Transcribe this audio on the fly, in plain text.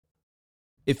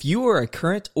If you are a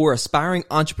current or aspiring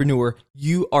entrepreneur,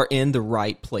 you are in the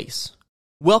right place.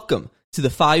 Welcome to the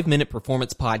 5-Minute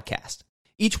Performance Podcast.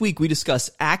 Each week we discuss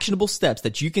actionable steps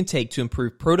that you can take to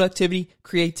improve productivity,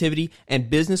 creativity, and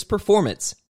business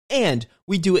performance. And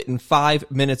we do it in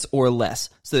 5 minutes or less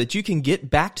so that you can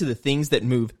get back to the things that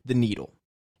move the needle.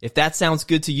 If that sounds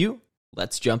good to you,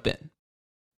 let's jump in.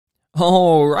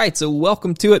 All right, so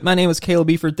welcome to it. My name is Caleb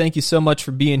Eford. Thank you so much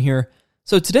for being here.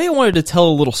 So today I wanted to tell a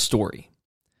little story.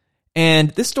 And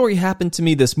this story happened to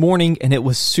me this morning, and it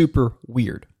was super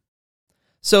weird.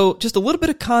 So just a little bit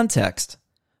of context.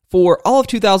 For all of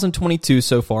 2022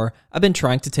 so far, I've been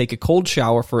trying to take a cold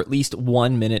shower for at least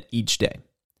 1 minute each day.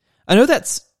 I know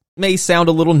that may sound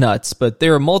a little nuts, but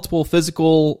there are multiple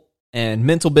physical and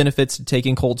mental benefits to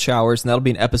taking cold showers, and that'll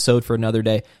be an episode for another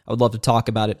day. I would love to talk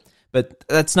about it, but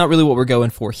that's not really what we're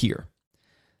going for here.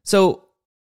 So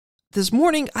this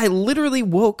morning, I literally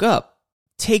woke up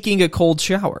taking a cold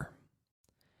shower.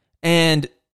 And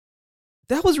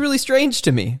that was really strange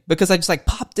to me because I just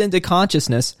popped into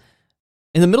consciousness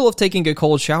in the middle of taking a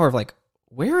cold shower of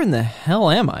where in the hell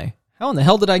am I? How in the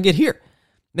hell did I get here?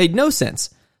 Made no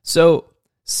sense. So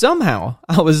somehow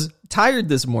I was tired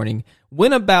this morning,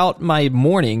 went about my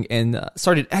morning and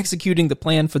started executing the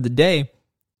plan for the day,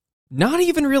 not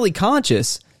even really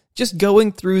conscious, just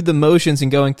going through the motions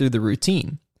and going through the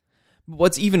routine.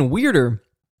 What's even weirder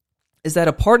is that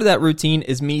a part of that routine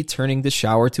is me turning the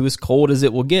shower to as cold as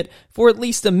it will get for at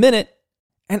least a minute,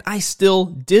 and I still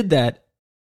did that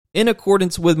in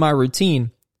accordance with my routine,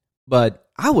 but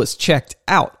I was checked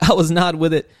out. I was not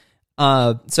with it.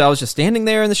 So I was just standing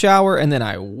there in the shower, and then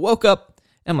I woke up,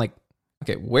 and I'm like,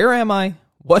 okay, where am I?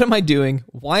 What am I doing?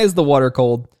 Why is the water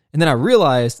cold? And then I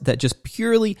realized that just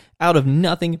purely out of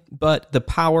nothing but the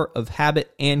power of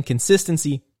habit and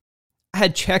consistency, I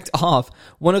had checked off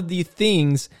one of the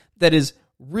things that is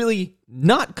really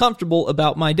not comfortable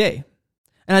about my day.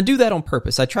 And I do that on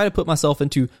purpose. I try to put myself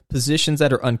into positions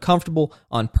that are uncomfortable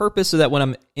on purpose so that when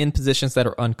I'm in positions that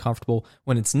are uncomfortable,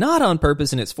 when it's not on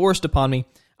purpose and it's forced upon me,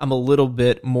 I'm a little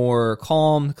bit more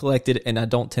calm, collected, and I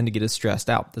don't tend to get as stressed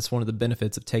out. That's one of the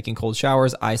benefits of taking cold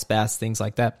showers, ice baths, things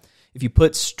like that. If you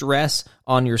put stress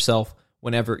on yourself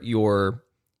whenever you're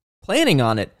planning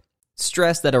on it,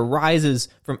 stress that arises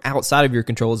from outside of your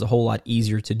control is a whole lot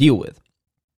easier to deal with.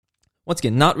 Once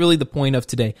again, not really the point of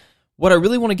today. What I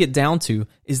really want to get down to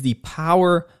is the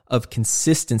power of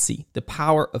consistency, the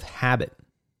power of habit.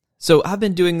 So I've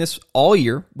been doing this all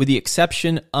year with the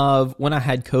exception of when I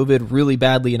had COVID really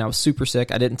badly and I was super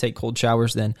sick. I didn't take cold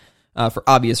showers then for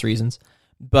obvious reasons.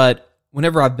 But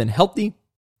whenever I've been healthy,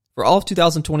 for all of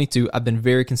 2022, I've been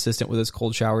very consistent with those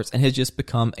cold showers and has just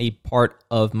become a part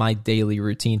of my daily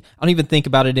routine. I don't even think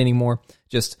about it anymore.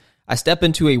 I step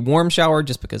into a warm shower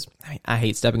just because I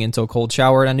hate stepping into a cold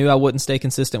shower, and I knew I wouldn't stay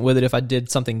consistent with it if I did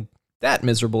something that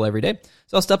miserable every day.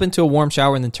 So I'll step into a warm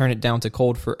shower and then turn it down to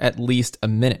cold for at least a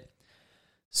minute.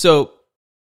 So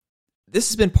this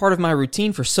has been part of my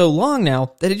routine for so long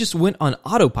now that it just went on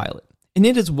autopilot. And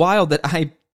it is wild that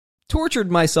I tortured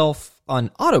myself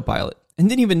on autopilot and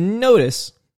didn't even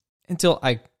notice until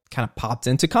I kind of popped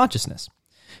into consciousness.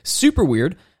 Super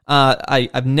weird.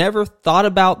 I've never thought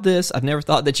about this. I've never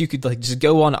thought that you could just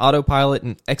go on autopilot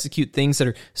and execute things that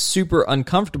are super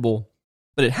uncomfortable.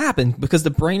 But it happened because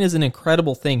the brain is an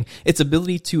incredible thing. Its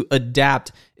ability to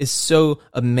adapt is so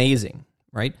amazing,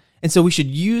 right? And so we should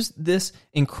use this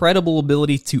incredible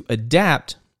ability to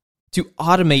adapt to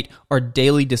automate our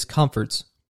daily discomforts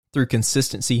through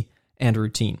consistency and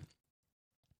routine.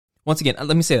 Once again,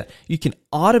 let me say that. You can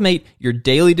automate your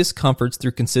daily discomforts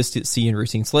through consistency and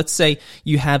routine. So let's say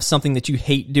you have something that you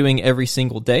hate doing every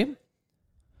single day.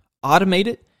 Automate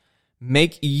it.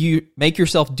 Make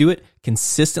yourself do it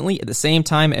consistently at the same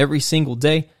time every single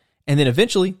day. And then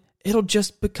eventually, it'll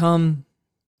just become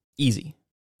easy.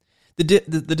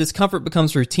 The discomfort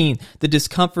becomes routine. The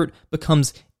discomfort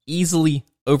becomes easily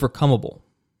overcomable.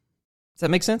 Does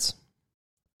that make sense?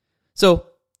 So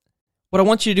what I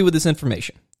want you to do with this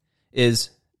information is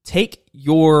take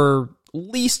your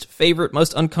least favorite,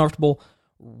 most uncomfortable,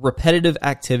 repetitive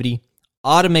activity,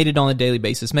 automate it on a daily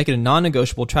basis, make it a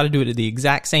non-negotiable, try to do it at the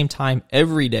exact same time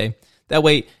every day. That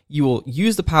way, you will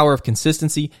use the power of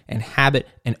consistency and habit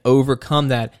and overcome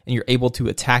that, and you're able to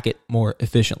attack it more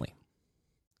efficiently.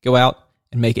 Go out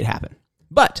and make it happen.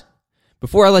 But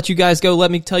before I let you guys go,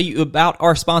 let me tell you about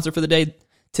our sponsor for the day.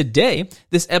 Today,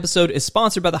 this episode is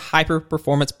sponsored by the Hyper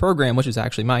Performance Program, which is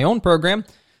actually my own program.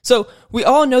 So we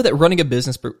all know that running a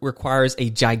business requires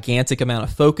a gigantic amount of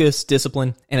focus,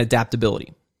 discipline, and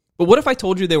adaptability. But what if I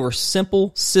told you there were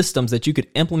simple systems that you could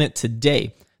implement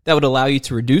today that would allow you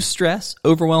to reduce stress,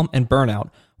 overwhelm, and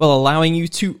burnout while allowing you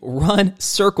to run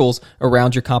circles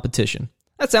around your competition.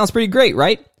 That sounds pretty great,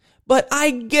 right? But I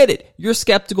get it. You're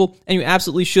skeptical, and you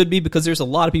absolutely should be, because there's a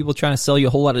lot of people trying to sell you a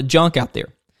whole lot of junk out there.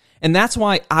 And that's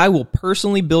why I will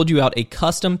personally build you out a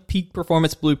custom peak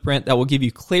performance blueprint that will give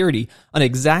you clarity on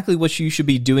exactly what you should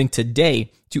be doing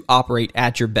today to operate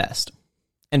at your best.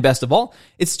 And best of all,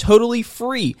 it's totally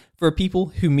free for people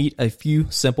who meet a few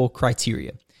simple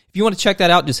criteria. If you want to check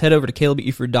that out, just head over to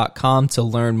CalebEford.com to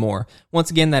learn more.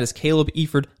 Once again, that is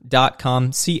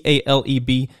CalebEford.com,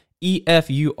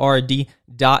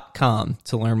 CalebEford.com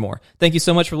to learn more. Thank you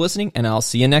so much for listening, and I'll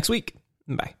see you next week.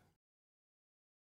 Bye.